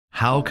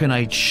How can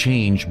I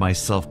change my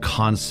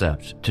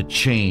self-concept to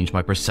change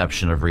my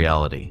perception of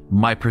reality?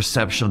 My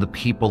perception of the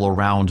people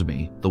around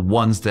me, the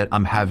ones that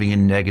I'm having a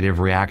negative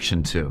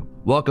reaction to.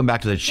 Welcome back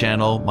to the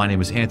channel. My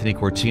name is Anthony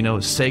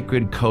Cortino,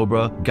 Sacred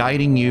Cobra,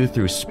 guiding you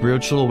through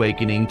spiritual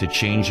awakening to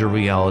change your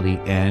reality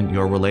and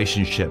your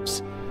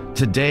relationships.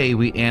 Today,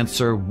 we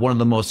answer one of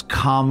the most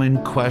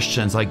common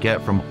questions I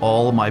get from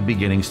all of my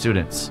beginning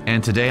students.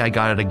 And today I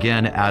got it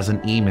again as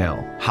an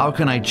email. How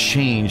can I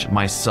change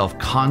my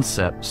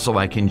self-concept so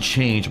I can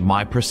change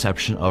my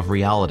perception of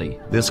reality?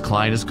 This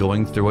client is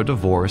going through a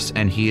divorce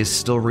and he is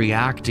still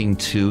reacting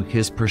to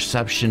his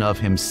perception of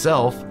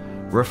himself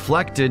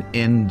reflected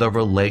in the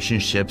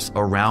relationships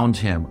around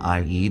him,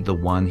 i.e. the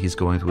one he's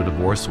going through a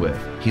divorce with.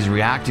 He's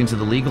reacting to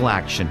the legal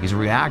action. He's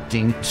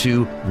reacting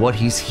to what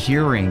he's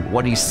hearing,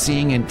 what he's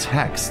seeing in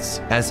texts,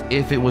 as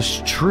if it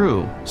was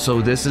true.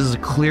 So this is a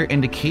clear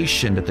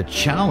indication that the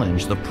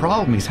challenge, the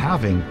problem he's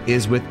having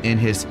is within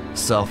his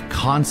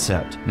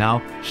self-concept. Now,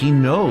 he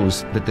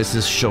knows that this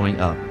is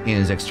showing up in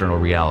his external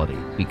reality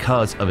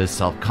because of his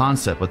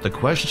self-concept. But the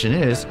question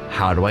is,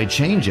 how do I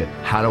change it?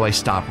 How do I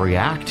stop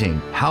reacting?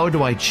 How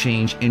do I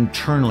change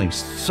internally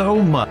so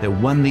much that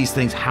when these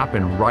things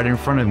happen right in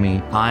front of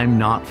me, I'm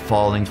not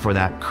falling for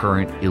that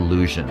current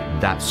illusion,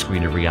 that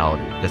screen of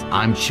reality, because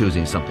I'm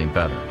choosing something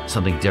better,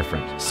 something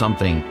different,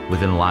 something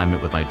within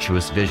alignment with my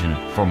truest vision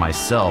for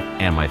myself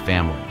and my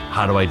family.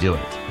 How do I do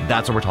it?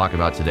 That's what we're talking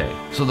about today.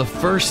 So the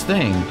first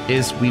thing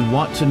is we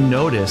want to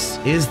notice,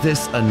 is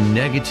this a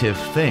negative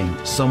thing?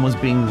 Someone's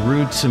being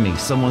rude to me.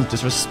 Someone's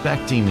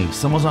disrespecting me.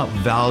 Someone's not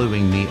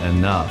valuing me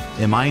enough.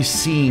 Am I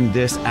seeing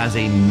this as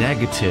a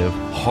negative,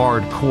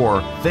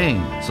 hardcore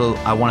thing? So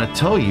I want to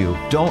tell you,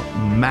 don't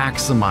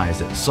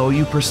maximize it. So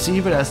you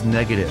perceive it as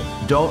negative.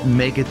 Don't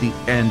make it the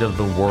end of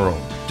the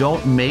world.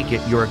 Don't make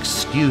it your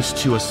excuse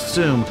to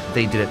assume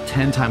they did it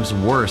 10 times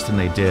worse than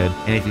they did.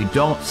 And if you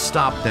don't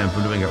stop them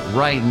from doing it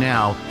right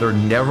now, they're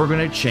never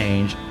going to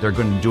change. They're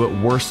going to do it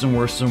worse and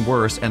worse and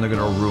worse, and they're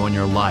going to ruin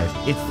your life.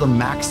 It's the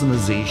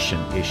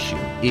maximization issue.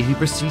 If you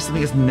perceive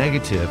something as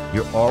negative,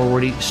 you're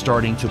already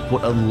starting to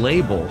put a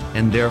label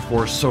and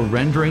therefore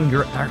surrendering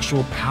your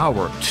actual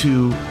power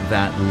to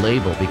that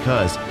label,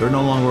 because they're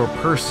no longer a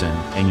person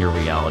in your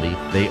reality.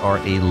 They are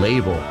a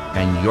label,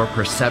 and your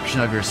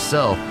perception of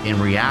yourself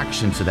in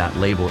reaction to that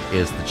label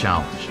is the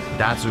challenge.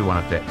 That's what we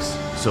want to fix.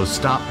 So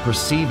stop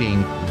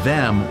perceiving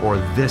them or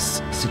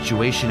this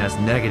situation as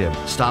negative.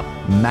 Stop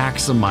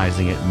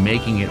maximizing it,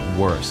 making it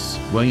worse.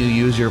 When you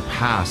use your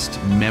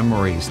past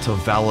memories to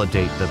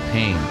validate the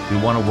pain,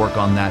 we want to work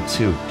on that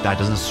too. That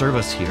doesn't serve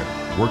us here.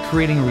 We're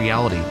creating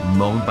reality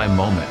moment by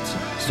moment.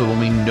 So when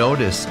we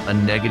notice a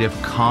negative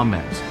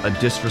comment, a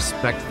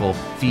disrespectful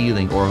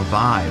feeling or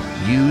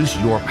vibe, use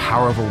your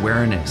power of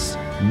awareness.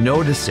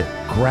 Notice it,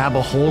 grab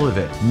a hold of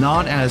it,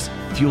 not as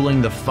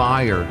fueling the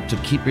fire to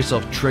keep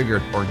yourself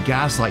triggered or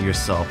gaslight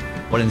yourself,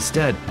 but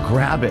instead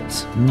grab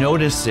it,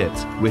 notice it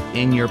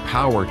within your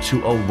power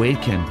to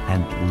awaken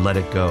and let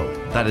it go.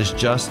 That is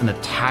just an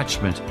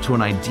attachment to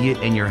an idea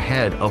in your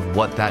head of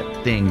what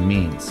that thing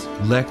means.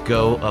 Let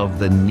go of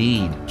the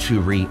need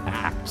to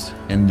react,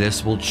 and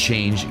this will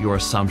change your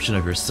assumption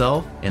of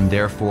yourself and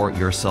therefore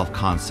your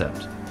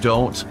self-concept.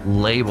 Don't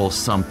label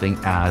something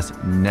as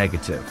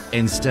negative.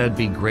 Instead,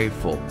 be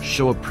grateful,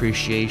 show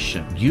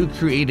appreciation. You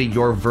created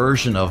your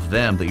version of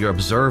them that you're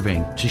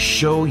observing to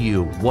show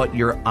you what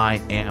your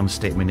I am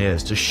statement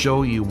is, to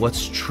show you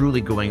what's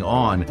truly going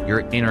on,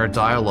 your inner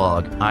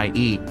dialogue,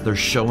 i.e. they're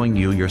showing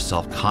you your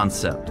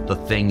self-concept, the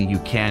thing that you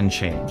can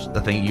change, the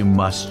thing you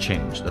must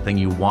change, the thing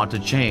you want to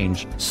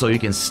change, so you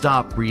can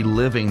stop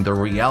reliving the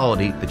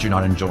reality that you're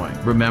not enjoying.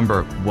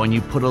 Remember, when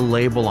you put a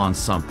label on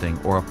something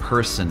or a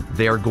person,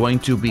 they are going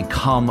to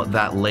become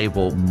that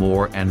label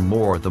more and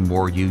more. The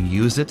more you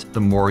use it, the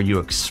more you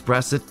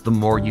express it, the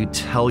more you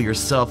tell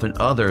yourself and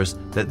others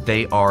that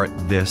they are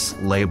this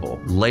label.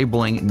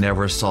 Labeling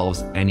never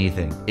solves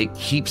anything. It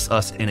keeps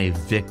us in a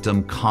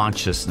victim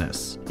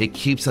consciousness. It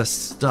keeps us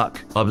stuck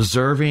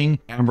observing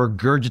and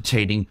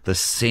regurgitating the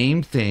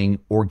same thing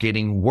or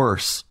getting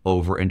worse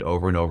over and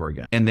over and over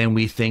again. And then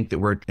we think that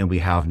we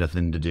have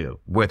nothing to do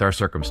with our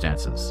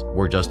circumstances.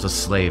 We're just a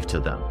slave to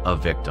them, a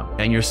victim.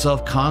 And your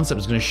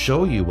self-concept is going to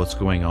show you what's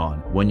going on.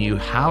 When you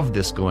have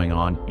this going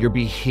on, your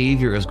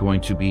behavior is going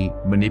to be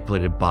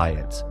manipulated by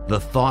it. The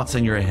thoughts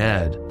in your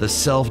head, the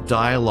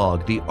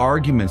self-dialogue, the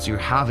arguments you're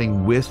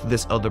having with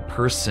this other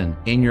person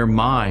in your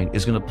mind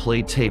is going to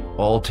play tape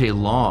all day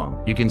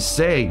long. You can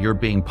say you're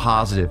being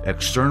positive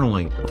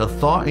externally. The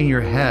thought in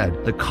your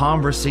head, the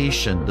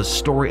conversation, the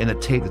story, and the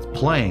tape that's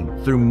playing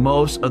through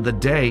most of the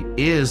day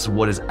is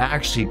what is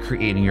actually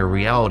creating your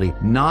reality,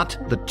 not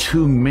the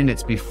 2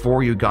 minutes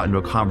before you got into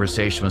a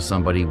conversation with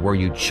somebody where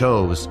you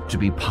chose to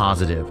be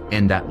positive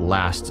in that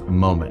last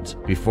moment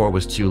before it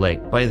was too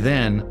late. By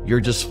then, you're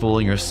just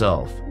fooling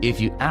yourself.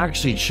 If you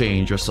actually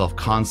change your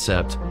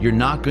self-concept, you're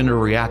not going to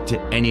react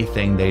to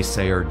anything they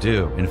say or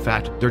do. In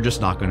fact, they're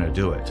just not going to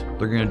do it.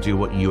 they're going to do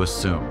what you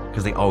assume,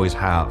 because they always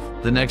have.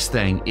 The next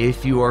thing,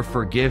 if you are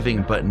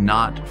forgiving but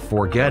not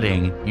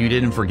forgetting, you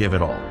didn't forgive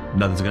at all.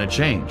 Nothing's going to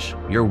change.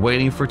 You're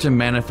waiting for it to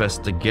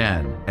manifest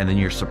again, and then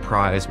you're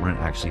surprised when it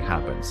actually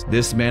happens.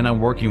 This man I'm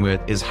working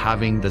with is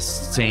having the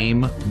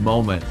same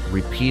moment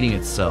repeating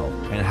itself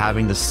and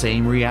having the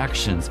same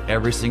reactions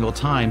every single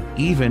time,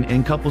 even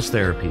in couples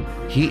therapy.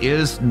 He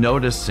is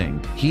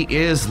noticing, he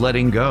is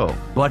letting go,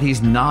 but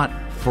he's not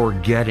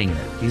forgetting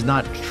it. He's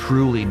not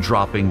truly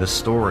dropping the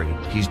story.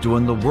 He's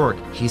doing the work.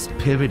 He's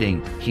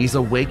pivoting. He's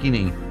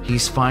awakening.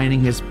 He's finding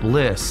his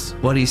bliss,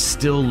 but he's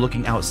still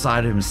looking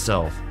outside of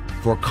himself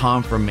for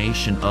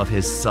confirmation of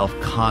his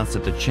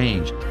self-concept to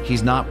change.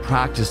 He's not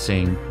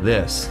practicing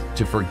this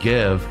to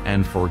forgive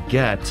and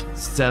forget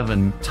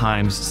 7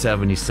 times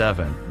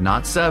 77.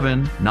 Not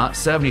 7, not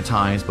 70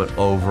 times, but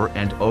over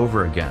and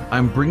over again.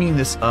 I'm bringing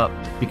this up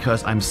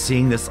because I'm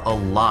seeing this a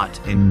lot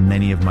in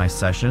many of my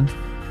sessions.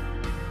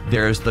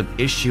 There's the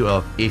issue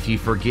of if you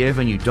forgive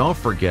and you don't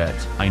forget,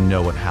 I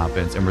know what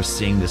happens. And we're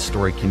seeing this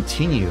story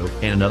continue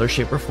in another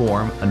shape or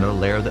form, another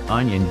layer of the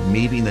onion,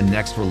 maybe in the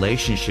next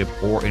relationship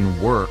or in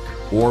work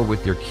or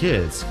with your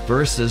kids,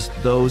 versus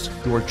those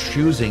who are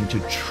choosing to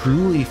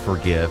truly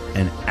forgive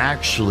and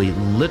actually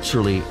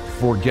literally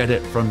forget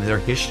it from their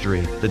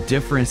history. The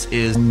difference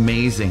is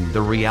amazing.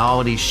 The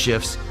reality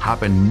shifts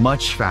happen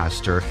much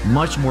faster,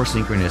 much more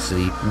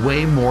synchronicity,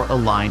 way more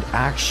aligned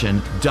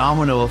action,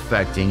 domino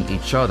affecting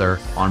each other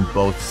on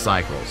both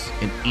cycles.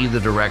 In either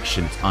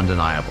direction, it's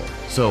undeniable.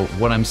 So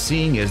what I'm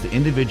seeing is the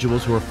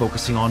individuals who are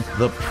focusing on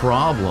the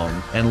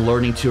problem and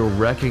learning to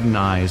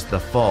recognize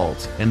the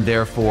fault and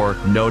therefore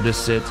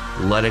notice it,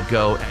 let it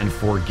go, and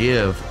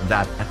forgive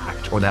that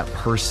act or that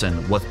person,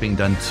 what's being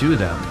done to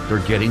them.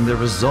 They're getting the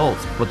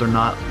results, but they're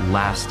not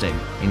lasting.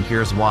 And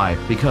here's why.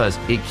 Because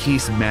it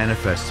keeps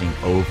manifesting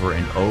over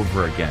and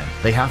over again.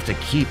 They have to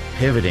keep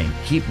pivoting,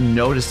 keep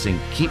noticing,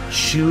 keep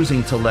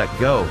choosing to let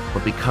go.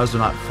 But because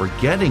they're not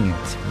forgetting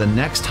it, the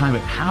next time it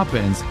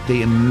happens,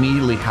 they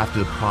immediately have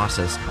to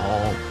process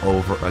all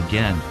over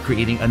again,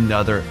 creating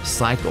another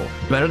cycle.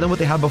 Better than what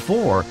they had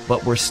before,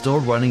 but we're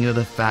still running into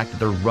the fact that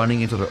they're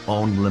running into their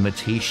own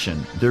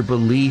limitation. Their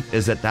belief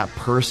is that that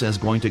person is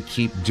going to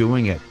keep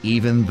doing it,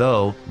 even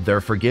though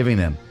they're forgiving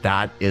them.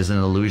 That is an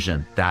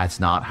illusion.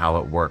 That's not how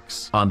it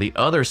works. On the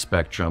other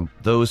spectrum,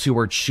 those who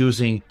are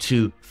choosing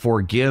to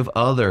forgive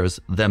others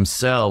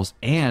themselves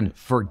and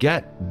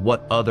forget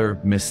what other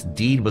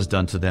misdeed was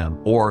done to them,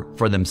 or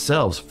for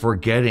themselves,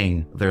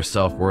 forgetting their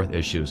self-worth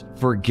issues,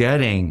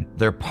 forgetting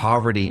their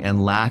poverty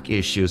and lack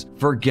issues,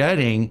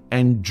 forgetting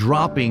and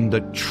dropping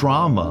the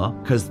trauma,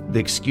 because the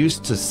excuse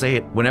to say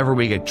it whenever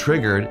we get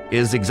triggered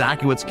is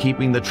exactly what's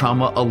keeping the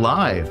trauma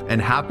alive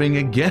and happening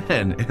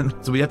again. And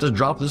so we have to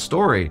drop the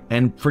story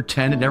and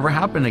pretend it never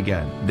happened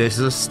again. This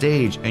is a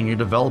stage in your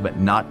development.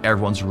 Not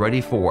everyone's ready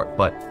for it,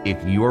 but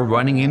if you are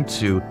running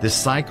into this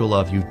cycle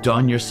of you've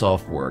done your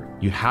self-work,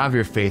 you have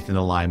your faith in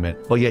alignment,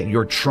 but yet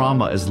your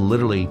trauma is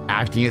literally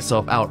acting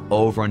itself out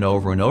over and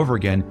over and over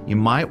again, you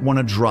might want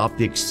to drop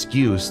the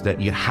excuse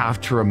that you have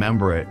to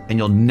remember it and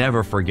you'll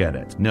never forget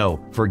it. No,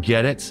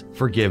 forget it,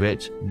 forgive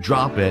it,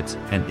 drop it,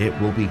 and it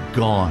will be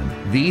gone.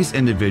 These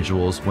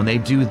individuals, when they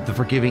do the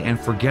forgiving and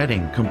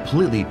forgetting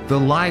completely, their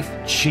life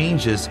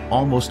changes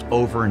almost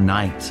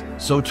overnight.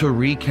 So to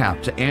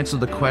recap, to answer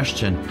the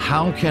question,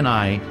 how can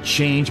I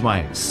change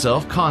my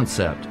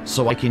self-concept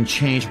so I can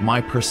change my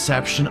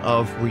perception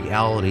of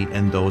reality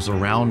and those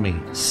around me?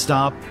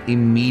 Stop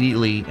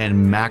immediately and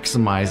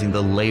maximizing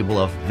the label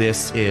of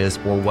this is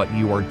or what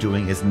you are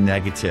doing is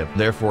negative.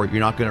 Therefore, you're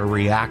not going to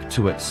react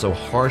to it so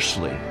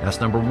harshly.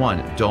 That's number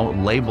one.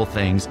 Don't label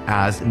things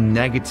as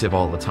negative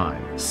all the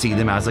time. See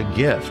them as a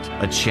gift,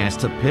 a chance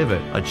to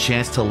pivot, a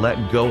chance to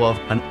let go of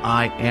an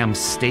I am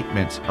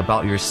statement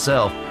about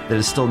yourself that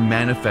is still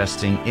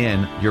manifesting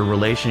in your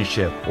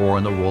relationship or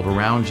in the world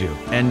around you.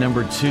 And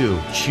number two,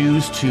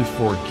 choose to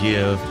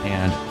forgive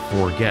and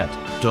forget.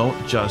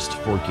 Don't just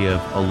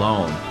forgive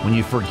alone. When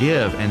you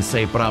forgive and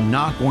say, but I'm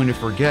not going to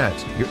forget,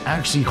 you're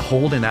actually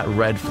holding that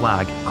red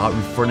flag out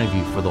in front of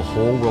you for the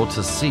whole world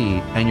to see,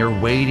 and you're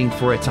waiting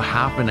for it to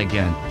happen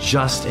again,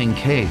 just in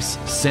case.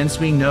 Since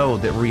we know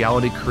that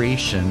reality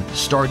creation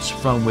starts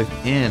from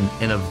within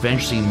and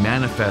eventually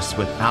manifests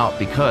without,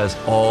 because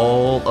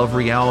all of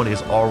reality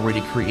is already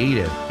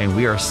created, and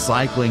we are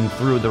cycling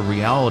through the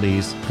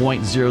realities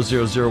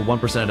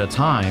 0.0001% at a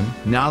time.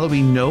 Now that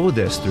we know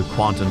this through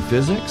quantum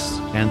physics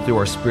and through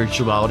our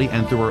spirituality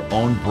and through our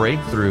own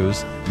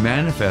breakthroughs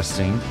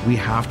manifesting, we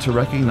have to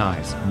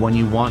recognize when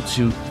you want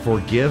to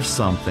forgive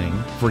something,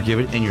 forgive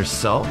it in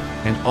yourself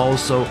and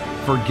also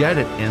forget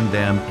it in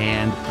them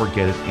and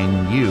forget it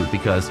in you,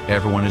 because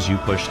everyone is you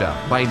pushed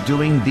out. By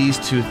doing these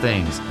two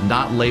things,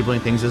 not labeling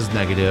things as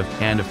negative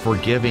and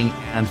forgiving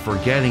and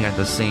forgetting at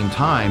the same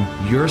time,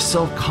 your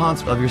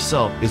self-concept of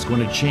yourself is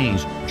going to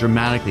change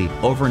dramatically,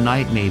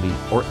 overnight maybe,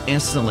 or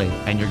instantly,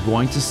 and you're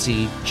going to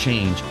see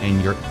change in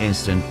your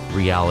instant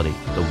reality,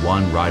 the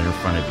one right in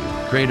front of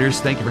you.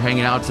 Creators, thank you for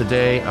hanging out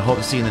today. I hope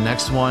to see you in the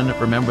next one.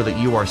 Remember that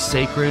you are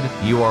sacred,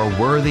 you are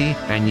worthy,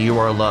 and you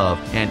are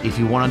loved. And if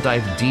you want to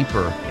dive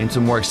deeper into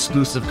more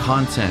exclusive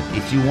content,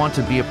 if you want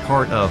to be a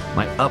part of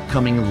my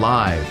upcoming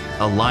live,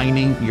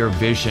 aligning your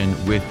vision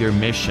with your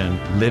mission,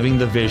 living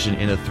the vision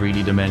in a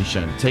 3D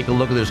dimension, take a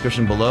look at the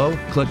description below,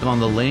 click on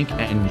the link,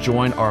 and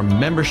join our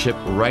membership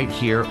right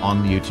here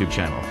on the YouTube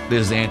channel.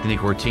 This is Anthony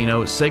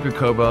Cortino, Sacred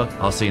Cobra.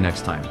 I'll see you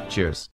next time. Cheers.